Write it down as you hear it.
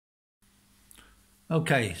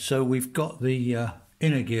Okay, so we've got the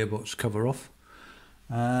inner gearbox cover off,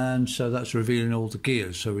 and so that's revealing all the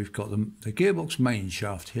gears. So we've got the gearbox main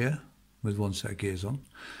shaft here with one set of gears on.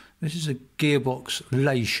 This is a gearbox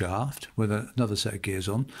lay shaft with another set of gears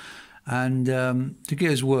on, and the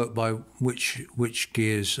gears work by which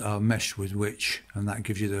gears are meshed with which, and that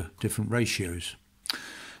gives you the different ratios.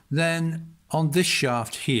 Then on this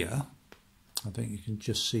shaft here, I think you can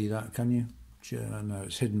just see that, can you? No,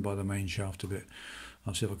 it's hidden by the main shaft a bit.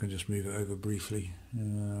 I'll see if I can just move it over briefly.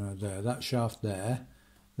 There, that shaft there,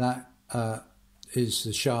 that is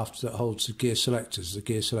the shaft that holds the gear selectors, the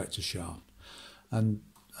gear selector shaft. And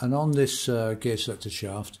on this gear selector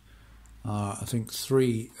shaft are, I think,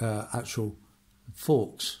 3 actual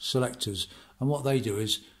forks, selectors. And what they do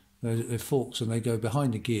is they're forks, and they go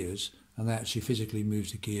behind the gears, and they actually physically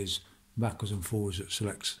move the gears backwards and forwards. It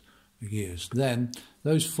selects the gears. Then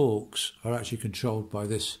those forks are actually controlled by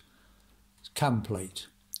this cam plate.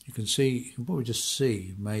 You can probably just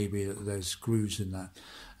see maybe that there's grooves in that,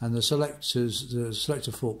 and the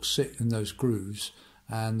selector forks sit in those grooves,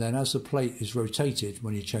 and then as the plate is rotated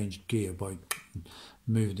when you change gear by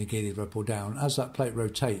moving the gear lever up or down, as that plate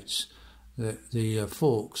rotates, the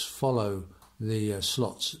forks follow the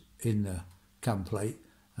slots in the cam plate,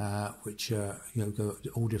 which go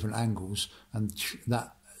at all different angles, and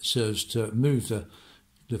that serves to move the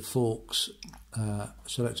forks,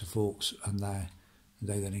 selector forks, and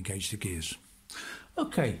they then engage the gears.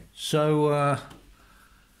 Okay, so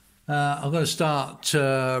I'm going to start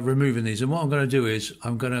removing these, and what I'm going to do is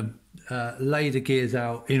I'm going to lay the gears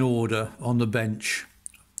out in order on the bench,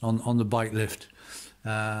 on the bike lift,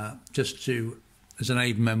 just as an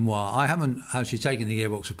aid memoir. I haven't actually taken the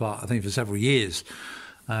gearbox apart, I think, for several years,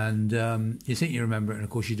 and you think you remember it, and of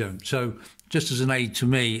course you don't. So just as an aid to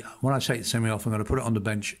me, when I take the semi off, I'm going to put it on the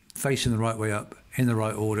bench, facing the right way up, in the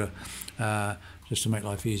right order, just to make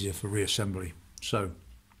life easier for reassembly. So,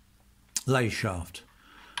 lay shaft.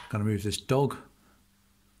 Going to move this dog.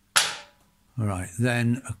 All right,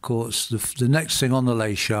 then of course the next thing on the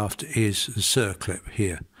lay shaft is the circlip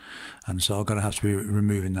here, and so I'm going to have to be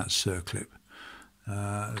removing that circlip.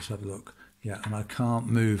 Let's have a look. Yeah, and I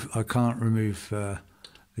can't remove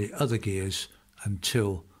the other gears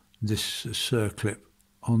until this circlip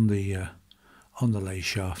on the lay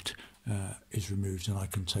shaft is removed, and I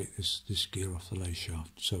can take this gear off the lay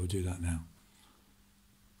shaft. So we'll do that now.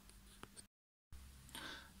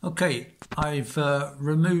 Okay, I've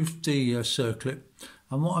removed the circlip,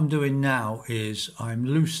 and what I'm doing now is I'm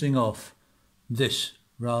loosening off this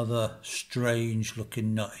rather strange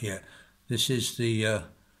looking nut here. This is the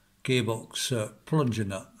gearbox plunger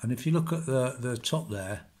nut, and if you look at the top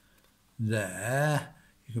there,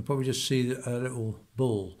 you can probably just see a little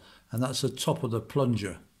ball, and that's the top of the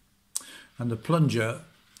plunger. And the plunger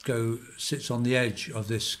sits on the edge of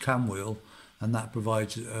this cam wheel, and that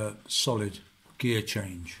provides a solid gear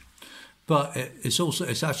change. But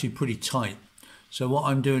it's actually pretty tight. So what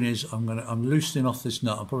I'm doing is I'm loosening off this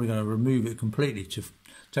nut. I'm probably going to remove it completely to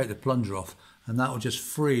take the plunger off, and that will just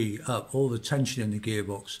free up all the tension in the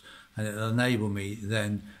gearbox, and it'll enable me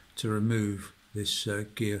then to remove this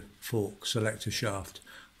gear fork selector shaft,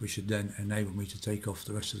 which should then enable me to take off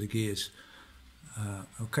the rest of the gears.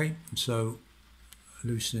 Okay, so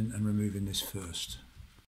loosening and removing this first.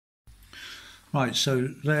 Right, so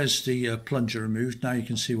there's the plunger removed. Now you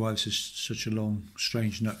can see why this is such a long,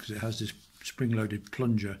 strange nut, because it has this spring-loaded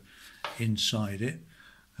plunger inside it.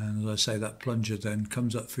 And as I say, that plunger then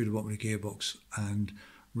comes up through the bottom of the gearbox and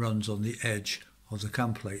runs on the edge of the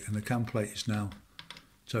cam plate. And the cam plate is now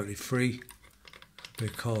totally free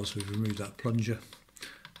because we've removed that plunger.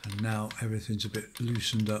 And now everything's a bit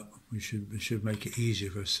loosened up. We should make it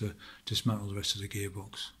easier for us to dismantle the rest of the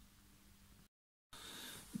gearbox.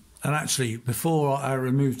 And actually, before I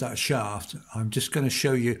remove that shaft, I'm just going to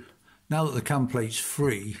show you, now that the cam plate's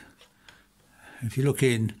free, if you look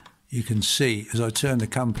in, you can see as I turn the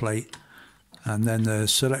cam plate, and then the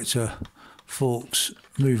selector forks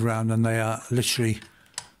move around, and they are literally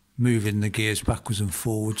moving the gears backwards and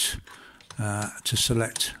forwards to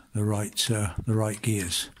select the right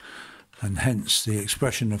gears, and hence the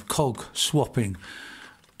expression of cog swapping,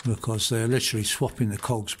 because they're literally swapping the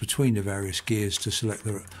cogs between the various gears to select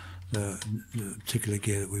the particular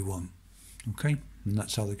gear that we want. Okay, and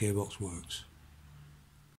that's how the gearbox works.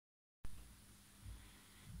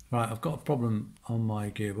 Right, I've got a problem on my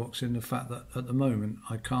gearbox in the fact that at the moment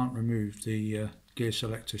I can't remove the gear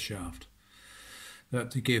selector shaft. The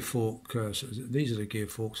gear fork, so these are the gear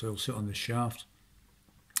forks, they'll sit on the shaft,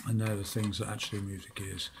 and they're the things that actually move the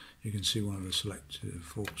gears. You can see one of the selector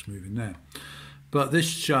forks moving there. But this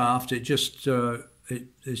shaft, it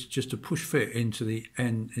it's just a push fit into the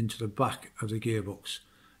back of the gearbox.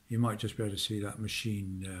 You might just be able to see that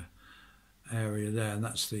machine area there, and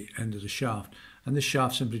that's the end of the shaft. And this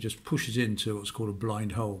shaft simply just pushes into what's called a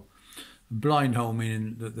blind hole. A blind hole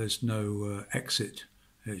meaning that there's no exit.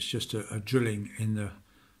 It's just a drilling in the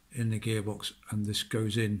gearbox, and this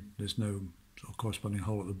goes in. There's no sort of corresponding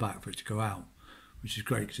hole at the back for it to go out, which is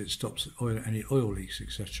great because it stops any oil leaks,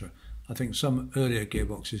 etc. I think some earlier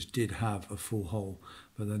gearboxes did have a full hole,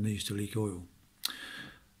 but then they used to leak oil.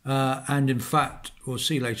 And in fact, we'll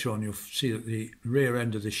see later on, you'll see that the rear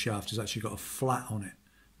end of this shaft has actually got a flat on it.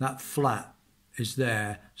 That flat is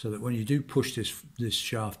there so that when you do push this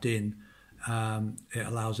shaft in, it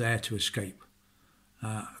allows air to escape,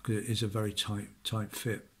 because it is a very tight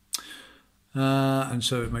fit. And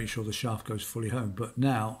so it makes sure the shaft goes fully home. But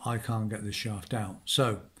now I can't get the shaft out.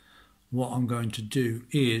 So what I'm going to do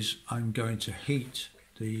is I'm going to heat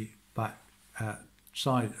the back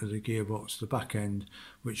side of the gearbox, the back end,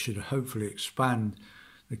 which should hopefully expand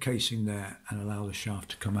the casing there and allow the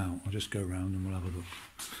shaft to come out. I'll just go around and we'll have a look.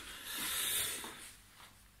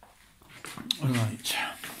 All right.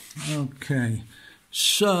 Okay.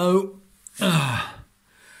 So,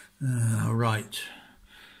 right.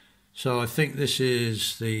 So I think this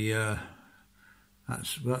is the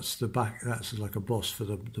that's the back. That's like a boss for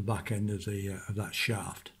the back end of that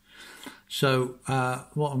shaft. So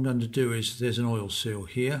what I'm going to do is there's an oil seal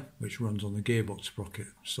here which runs on the gearbox sprocket,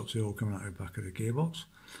 stops the oil coming out of the back of the gearbox.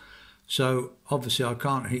 So obviously I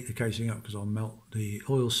can't heat the casing up because I'll melt the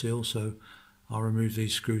oil seal. So I'll remove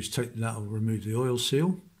these screws. That'll remove the oil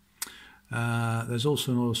seal. There's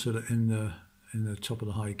also an oil seal in the top of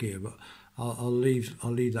the high gear, but I'll leave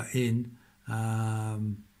that in.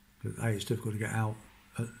 But it's difficult to get out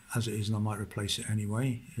as it is, and I might replace it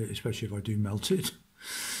anyway, especially if I do melt it.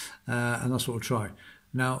 And that's what we'll try.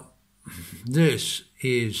 Now, this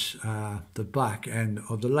is the back end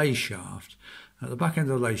of the lay shaft. The back end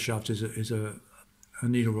of the lay shaft is a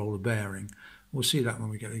needle roller bearing. We'll see that when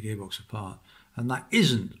we get the gearbox apart. And that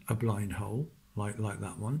isn't a blind hole like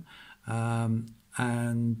that one.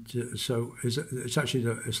 So it's actually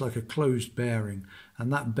it's like a closed bearing,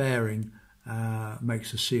 and that bearing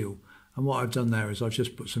makes a seal. And what I've done there is I've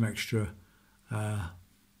just put some extra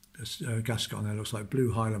gasket on there. It looks like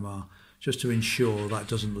blue Hylamar, just to ensure that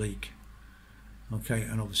doesn't leak. Okay,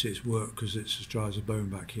 and obviously it's worked because it's as dry as a bone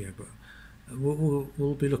back here, but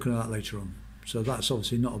we'll be looking at that later on. So that's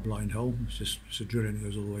obviously not a blind hole. It's a drilling that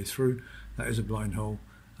goes all the way through. That is a blind hole,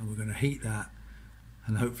 and we're going to heat that,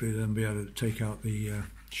 and hopefully then be able to take out the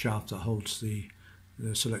shaft that holds the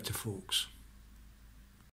selector forks.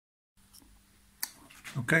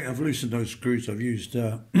 Okay, I've loosened those screws. I've used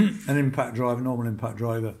an impact driver, normal impact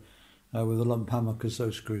driver, with a lump hammer because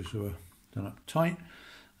those screws were done up tight.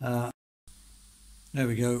 There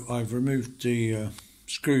we go. I've removed the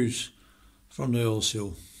screws from the oil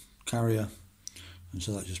seal carrier, and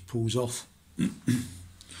so that just pulls off.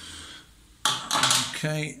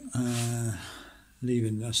 Okay,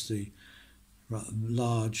 leaving that's the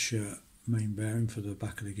large main bearing for the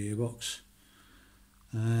back of the gearbox,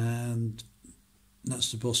 and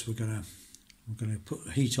that's the boss. We're gonna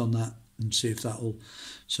put heat on that and see if that will.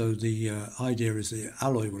 So the idea is the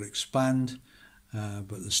alloy will expand,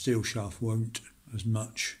 but the steel shaft won't as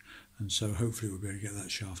much, and so hopefully we'll be able to get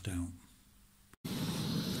that shaft out.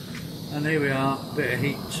 And here we are, a bit of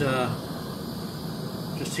heat,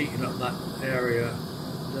 just heating up that area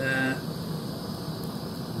there.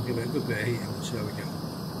 We'll give it a good bit of heat and we'll see how we go.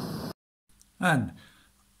 And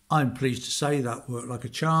I'm pleased to say that worked like a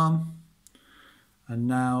charm. And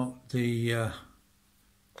now the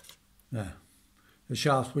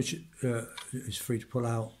shaft, which is free to pull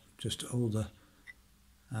out, just all the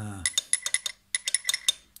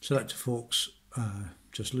selector forks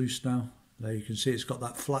just loose now. There you can see it's got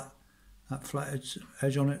that flat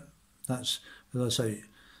edge on it. That's, as I say,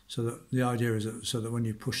 so that the idea is that so that when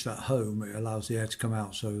you push that home, it allows the air to come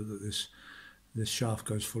out, so that this shaft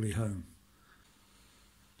goes fully home.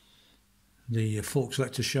 The fork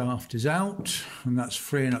selector shaft is out, and that's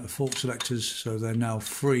freeing up the fork selectors, so they're now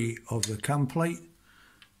free of the cam plate,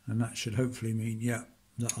 and that should hopefully mean, yeah,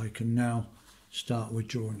 that I can now start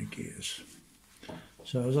withdrawing the gears.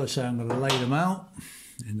 So as I say, I'm going to lay them out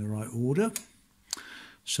in the right order.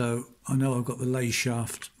 So I know I've got the lay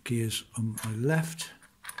shaft gears on my left.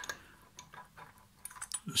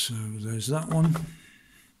 So there's that one.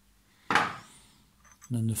 And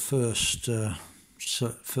then the first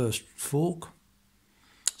fork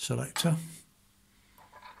selector.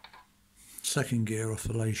 Second gear off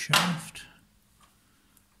the lay shaft.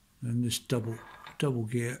 And this double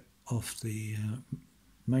gear off the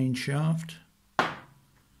main shaft.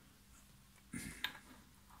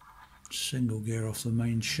 single gear off the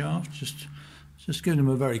main shaft. Just giving them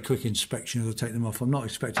a very quick inspection as I take them off. I'm not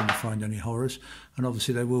expecting to find any horrors, and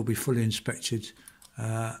obviously they will be fully inspected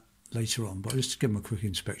later on, but just to give them a quick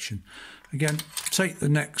inspection. Again, take the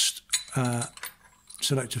next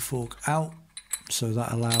selector fork out, so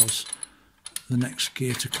that allows the next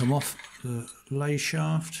gear to come off the lay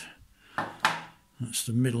shaft. That's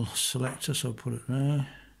the middle selector, so I'll put it there.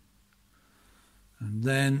 And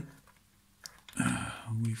then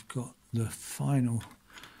we've got the final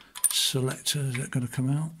selector. Is that going to come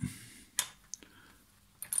out?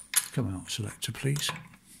 Come out, selector, please.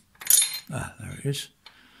 Ah, there it is.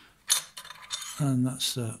 And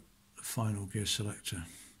that's the final gear selector.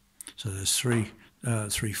 So there's three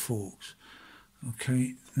forks.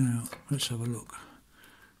 Okay, now let's have a look.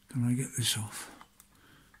 Can I get this off?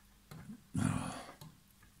 Oh.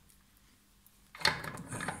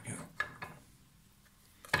 There we go.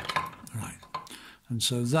 Right, and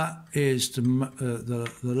so that is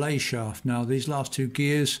the lay shaft. Now these last two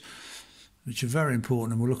gears, which are very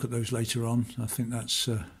important, and we'll look at those later on. I think that's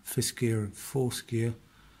fifth gear and fourth gear.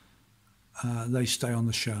 They stay on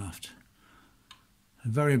the shaft.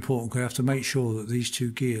 And very important, because we have to make sure that these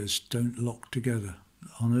two gears don't lock together.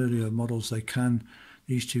 On earlier models,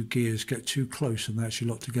 these two gears get too close and they actually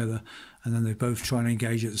lock together, and then they both try and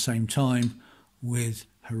engage at the same time with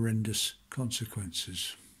horrendous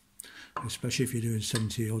consequences, especially if you're doing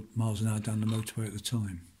 70 odd miles an hour down the motorway at the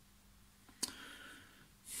time.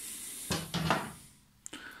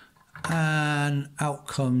 And out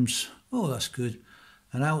comes, oh that's good,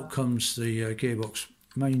 and out comes the gearbox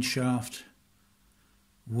main shaft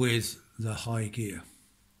with the high gear.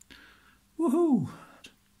 Woohoo!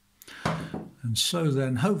 And so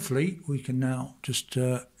then hopefully we can now just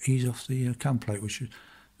ease off the camplate, which has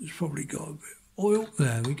probably got a bit of oil.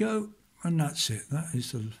 There we go, and that's it. That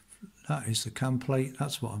is the camplate.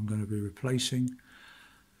 That's what I'm going to be replacing.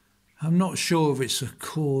 I'm not sure if it's the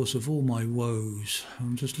cause of all my woes.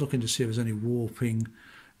 I'm just looking to see if there's any warping.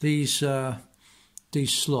 These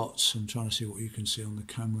slots, I'm trying to see what you can see on the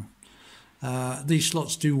camera. These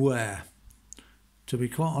slots do wear. To be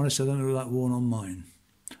quite honest, I don't know that worn on mine.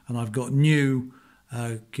 And I've got new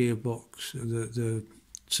gearbox, the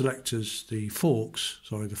selectors, the forks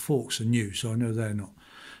are new, so I know they're not,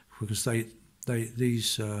 because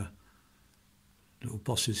these little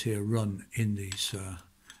bosses here run in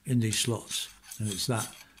these slots, and it's that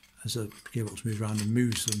as the gearbox moves around and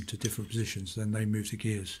moves them to different positions, then they move the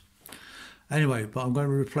gears. Anyway, but I'm going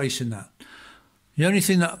to be replacing that. The only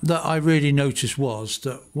thing that I really noticed was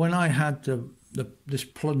that when I had this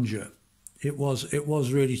plunger, it was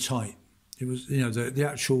really tight. It was, you know, the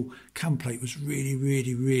actual camplate was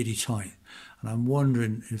really tight, and I'm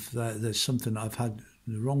wondering if there's something that I've had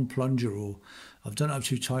the wrong plunger, or I've done it up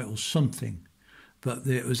too tight, or something. But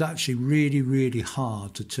it was actually really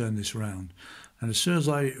hard to turn this around, and as soon as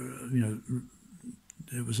it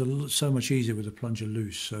was so much easier with the plunger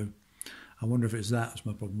loose. So I wonder if it's that's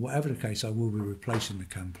my problem. Whatever the case, I will be replacing the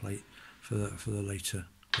camplate for the later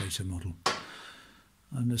model.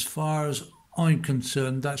 And as far as I'm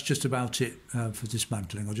concerned, that's just about it for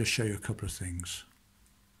dismantling. I'll just show you a couple of things.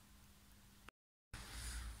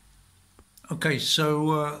 Okay,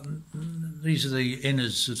 so these are the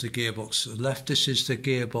inners of the gearbox to the left. This is the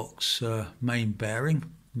gearbox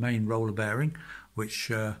main roller bearing,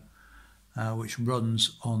 which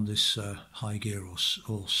runs on this high gear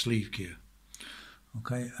or sleeve gear.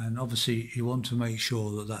 Okay, and obviously you want to make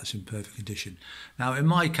sure that that's in perfect condition. Now, in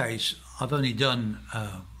my case, I've only done,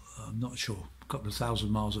 I'm not sure, a couple of thousand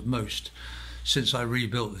miles at most since I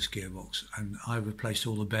rebuilt this gearbox, and I replaced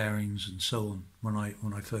all the bearings and so on when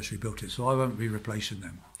I first rebuilt it. So I won't be replacing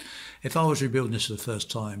them. If I was rebuilding this for the first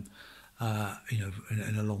time,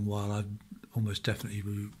 in a long while, I'd almost definitely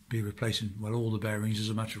be replacing all the bearings as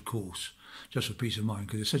a matter of course, just for peace of mind,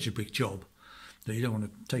 because it's such a big job that you don't want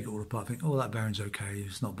to take it all apart and think, oh, that bearing's okay,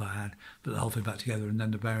 it's not bad, put the whole thing back together and then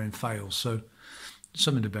the bearing fails. So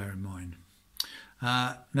something to bear in mind.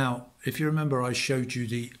 Now, if you remember, I showed you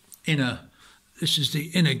this is the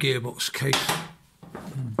inner gearbox case,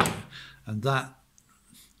 and that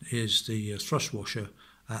is the thrust washer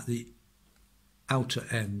at the outer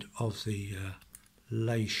end of the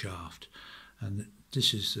lay shaft, and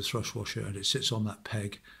this is the thrust washer, and it sits on that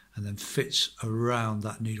peg and then fits around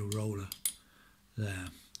that needle roller there.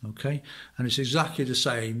 Okay, and it's exactly the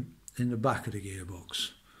same in the back of the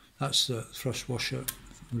gearbox. That's the thrust washer.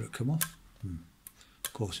 Will it come off?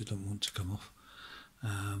 Of course it doesn't want to come off.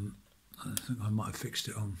 I think I might have fixed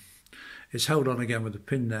it on. It's held on again with a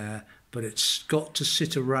pin there, but it's got to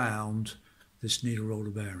sit around this needle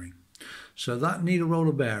roller bearing. So that needle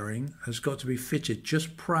roller bearing has got to be fitted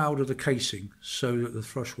just proud of the casing so that the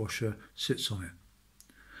thrust washer sits on it.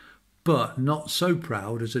 But not so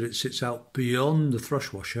proud as that it sits out beyond the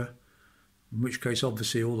thrust washer, in which case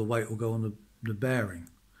obviously all the weight will go on the bearing.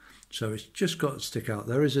 So it's just got to stick out.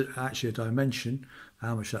 There is actually a dimension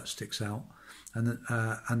how much that sticks out, and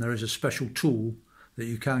there is a special tool that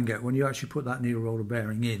you can get when you actually put that needle roller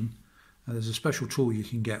bearing in. And there's a special tool you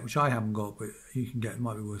can get, which I haven't got, but you can get, it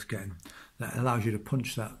might be worth getting, that allows you to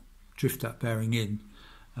drift that bearing in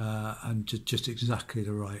and to just exactly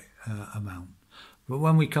the right amount. But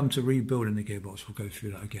when we come to rebuilding the gearbox, we'll go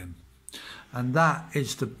through that again. And that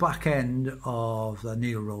is the back end of the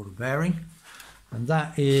needle roller bearing. And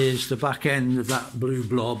that is the back end of that blue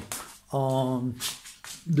blob on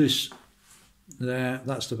this there.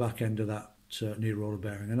 That's the back end of that needle roller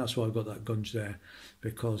bearing. And that's why I've got that gunge there,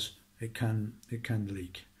 because it can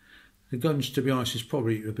leak. The gunge, to be honest, is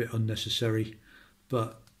probably a bit unnecessary,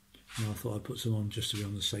 but you know, I thought I'd put some on just to be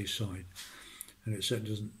on the safe side. And it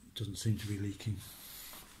certainly doesn't seem to be leaking.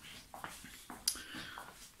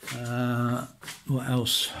 What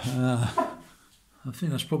else? I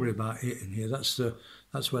think that's probably about it in here. That's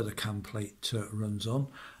where the camplate runs on,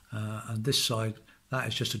 and this side, that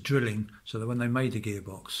is just a drilling, so that when they made the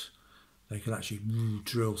gearbox, they could actually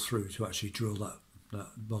drill through to actually drill that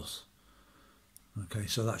boss. Okay,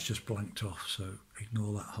 so that's just blanked off, so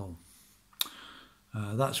ignore that hole.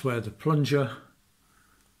 That's where the plunger.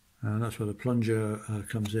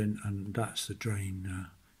 Comes in, and that's the drain.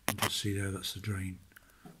 You can see there, that's the drain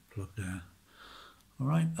plug there. All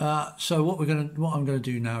right. So what I'm going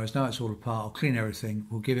to do now is, now it's all apart, I'll clean everything.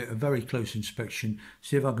 We'll give it a very close inspection,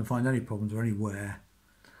 see if I can find any problems or any wear,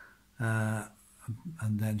 and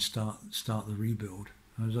then start the rebuild.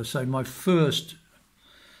 As I say, my first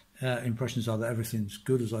impressions are that everything's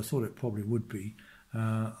good, as I thought it probably would be,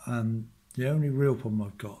 and the only real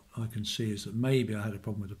problem I can see is that maybe I had a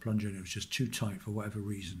problem with the plunger and it was just too tight for whatever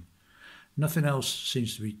reason. Nothing else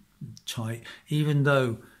seems to be tight, even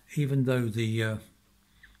though the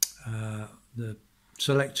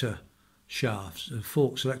selector shafts, the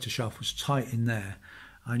fork selector shaft was tight in there.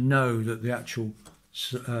 I know that the actual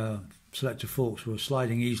selector forks were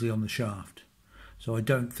sliding easily on the shaft, so I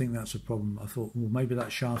don't think that's a problem. I thought, well, maybe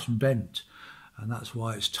that shaft's bent and that's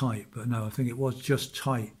why it's tight, but no, I think it was just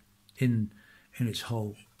tight in its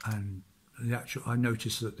hole, and I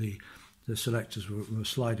noticed that the selectors were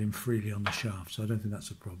sliding freely on the shaft, so I don't think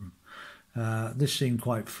that's a problem. This seemed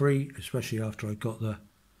quite free, especially after I got the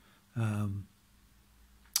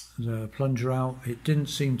plunger out. It didn't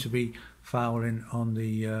seem to be fouling on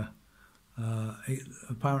the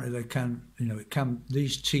apparently they can,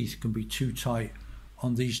 these teeth can be too tight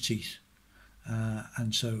on these teeth,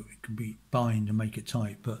 and so it can be bind and make it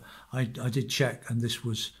tight, but I did check, and this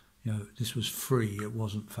was free, it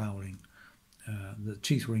wasn't fouling. The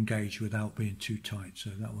teeth were engaged without being too tight, so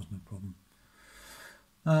that wasn't a problem.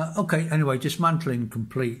 Okay, anyway, dismantling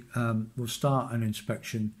complete. We'll start an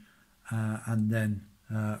inspection and then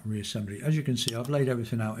reassembly. As you can see, I've laid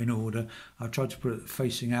everything out in order. I've tried to put it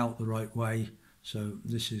facing out the right way, so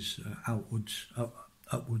this is outwards,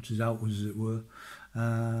 upwards is outwards, as it were,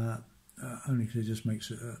 only because it just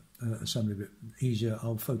makes assembly a bit easier.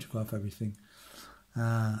 I'll photograph everything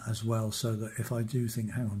as well, so that if I do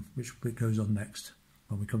think, hang on, which bit goes on next,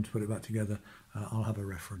 when we come to put it back together, I'll have a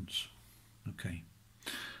reference. Okay,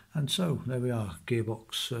 and so there we are,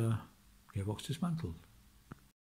 gearbox dismantled.